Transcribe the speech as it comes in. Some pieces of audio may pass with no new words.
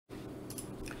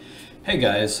Hey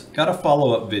guys, got a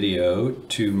follow-up video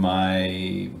to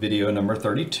my video number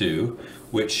 32,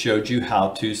 which showed you how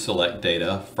to select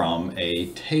data from a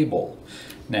table.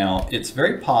 Now, it's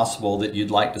very possible that you'd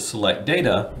like to select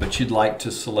data, but you'd like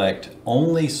to select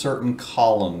only certain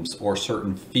columns or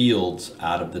certain fields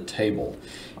out of the table.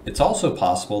 It's also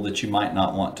possible that you might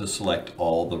not want to select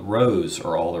all the rows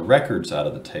or all the records out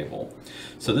of the table.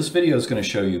 So this video is going to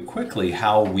show you quickly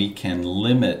how we can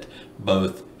limit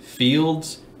both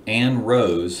fields and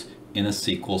rows in a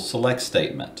SQL SELECT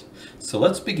statement. So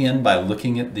let's begin by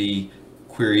looking at the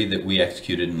query that we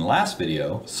executed in the last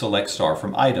video, select star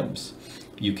from items.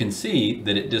 You can see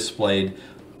that it displayed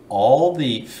all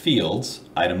the fields,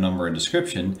 item number and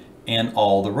description, and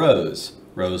all the rows,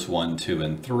 rows 1, 2,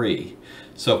 and 3.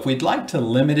 So if we'd like to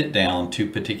limit it down to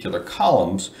particular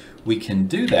columns, we can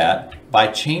do that by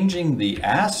changing the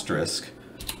asterisk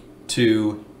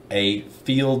to a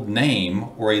field name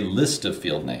or a list of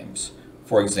field names.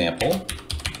 For example,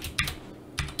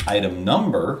 item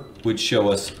number would show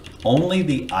us only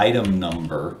the item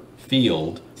number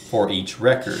field for each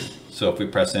record. So if we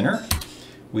press enter,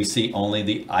 we see only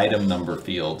the item number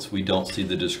fields. We don't see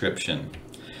the description.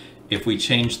 If we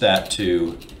change that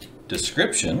to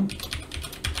description,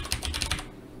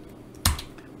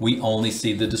 we only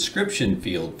see the description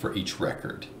field for each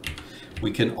record. We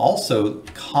can also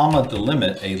comma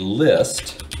delimit a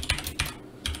list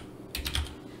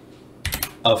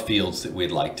of fields that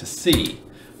we'd like to see.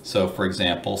 So for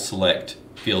example, select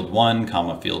field 1,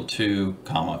 comma field 2,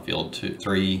 comma field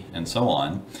 3, and so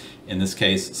on. In this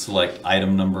case, select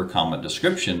item number, comma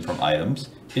description from items.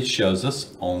 It shows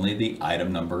us only the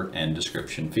item number and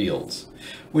description fields,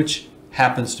 which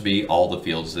happens to be all the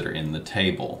fields that are in the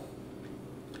table.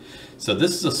 So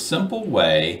this is a simple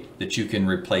way that you can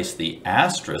replace the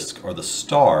asterisk or the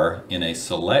star in a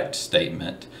select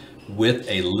statement with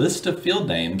a list of field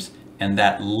names, and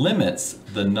that limits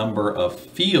the number of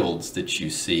fields that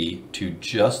you see to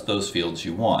just those fields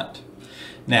you want.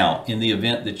 Now, in the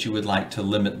event that you would like to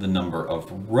limit the number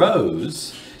of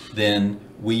rows, then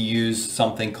we use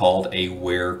something called a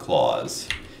where clause.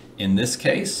 In this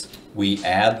case, we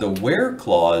add the where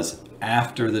clause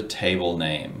after the table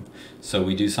name. So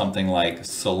we do something like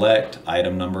select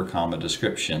item number, comma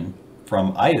description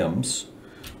from items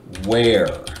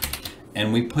where,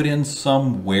 and we put in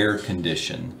some where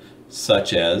condition,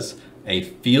 such as a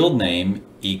field name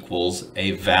equals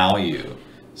a value.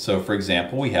 So for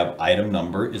example, we have item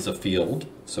number is a field,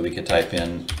 so we could type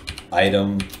in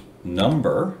item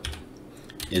number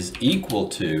is equal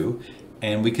to,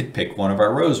 and we could pick one of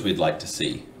our rows we'd like to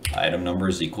see. Item number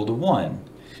is equal to 1.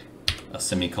 A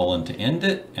semicolon to end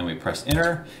it, and we press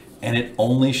enter, and it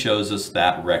only shows us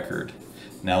that record.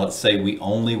 Now let's say we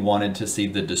only wanted to see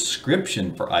the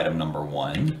description for item number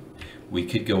 1. We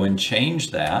could go and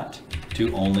change that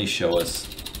to only show us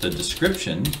the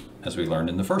description, as we learned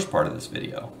in the first part of this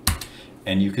video.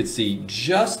 And you could see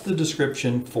just the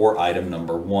description for item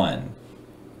number 1.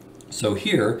 So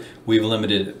here we've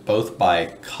limited both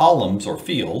by columns or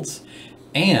fields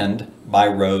and by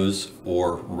rows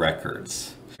or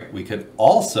records. We could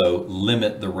also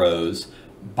limit the rows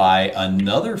by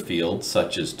another field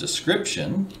such as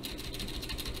description,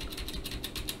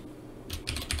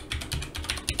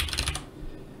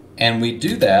 and we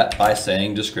do that by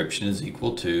saying description is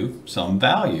equal to some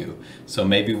value. So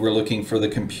maybe we're looking for the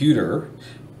computer,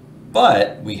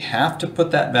 but we have to put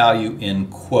that value in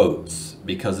quotes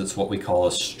because it's what we call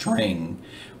a string.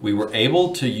 We were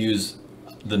able to use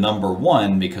the number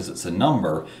 1 because it's a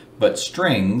number, but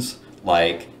strings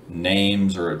like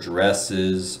names or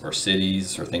addresses or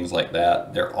cities or things like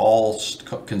that, they're all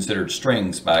considered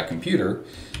strings by a computer,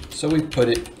 so we put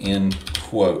it in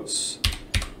quotes.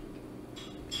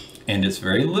 And it's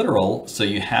very literal, so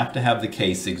you have to have the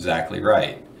case exactly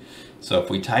right. So if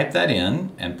we type that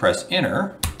in and press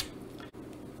enter,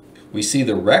 we see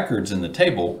the records in the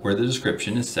table where the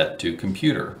description is set to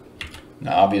computer.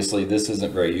 Now obviously this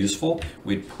isn't very useful.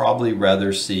 We'd probably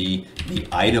rather see the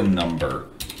item number.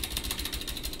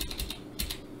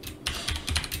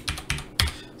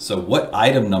 So what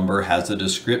item number has a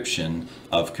description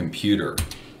of computer?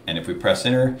 And if we press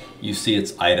enter, you see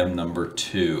it's item number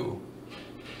 2.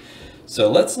 So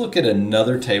let's look at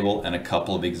another table and a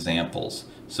couple of examples.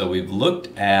 So we've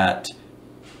looked at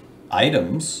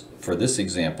items for this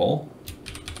example.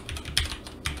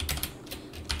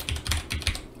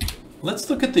 Let's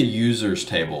look at the users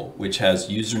table, which has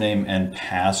username and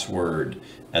password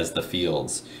as the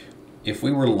fields. If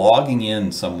we were logging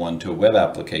in someone to a web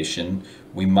application,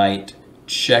 we might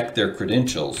check their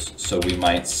credentials. So we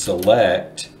might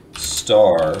select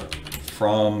star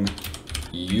from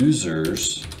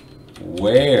users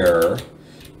where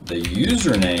the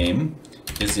username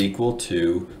is equal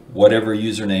to whatever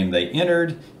username they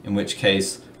entered, in which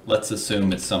case, let's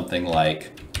assume it's something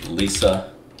like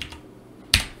Lisa.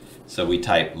 So we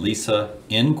type Lisa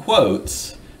in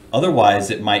quotes. Otherwise,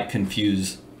 it might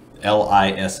confuse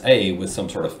Lisa with some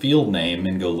sort of field name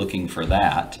and go looking for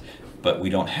that. But we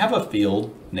don't have a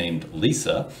field named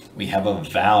Lisa. We have a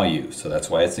value, so that's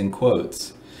why it's in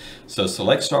quotes. So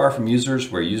select star from users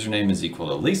where username is equal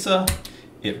to Lisa.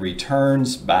 It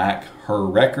returns back her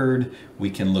record. We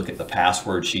can look at the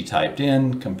password she typed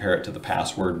in, compare it to the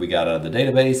password we got out of the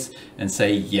database, and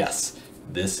say, yes,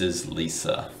 this is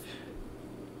Lisa.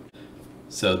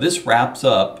 So this wraps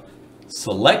up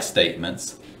select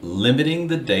statements, limiting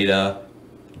the data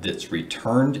that's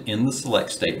returned in the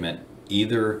select statement,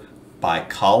 either by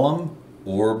column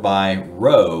or by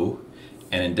row.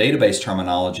 And in database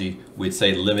terminology, we'd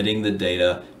say limiting the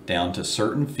data down to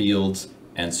certain fields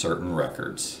and certain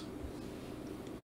records.